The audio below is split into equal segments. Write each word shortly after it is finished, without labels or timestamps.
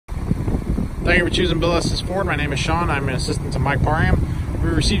Thank you for choosing Bill Estes Ford. My name is Sean. I'm an assistant to Mike Parham. We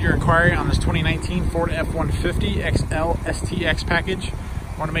received your inquiry on this 2019 Ford F-150 XL STX package.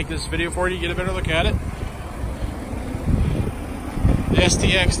 I want to make this video for you, get a better look at it. The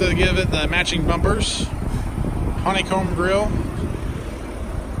STX does give it the matching bumpers, honeycomb grille,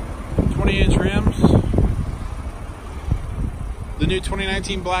 20-inch rims. The new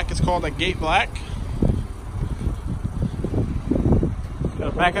 2019 black is called a Gate Black.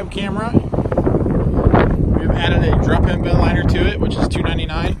 Got a backup camera. We've added a drop-in bed liner to it, which is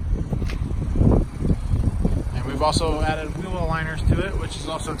 $2.99. And we've also added wheel well liners to it, which is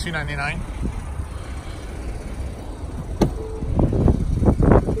also $2.99.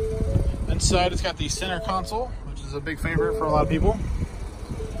 Inside it's got the center console, which is a big favorite for a lot of people.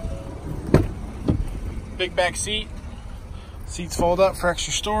 Big back seat. Seats fold up for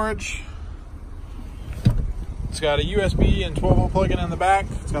extra storage. It's got a USB and 12-volt plug-in in the back.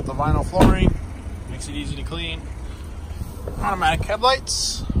 It's got the vinyl flooring. Makes it easy to clean. Automatic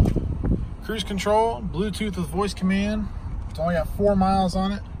headlights. Cruise control. Bluetooth with voice command. It's only got 4 miles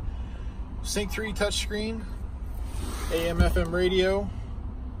on it. Sync 3 touchscreen. AM FM radio.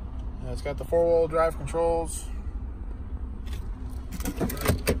 It's got the 4-wheel drive controls.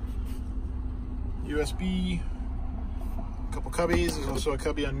 USB. A couple cubbies. There's also a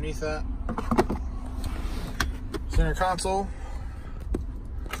cubby underneath that. Center console.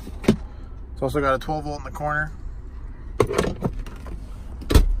 It's also got a 12-volt in the corner.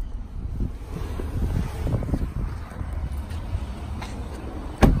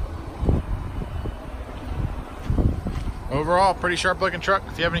 Overall, pretty sharp looking truck.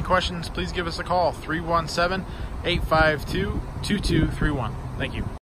 If you have any questions, please give us a call, 317-852-2231. Thank you.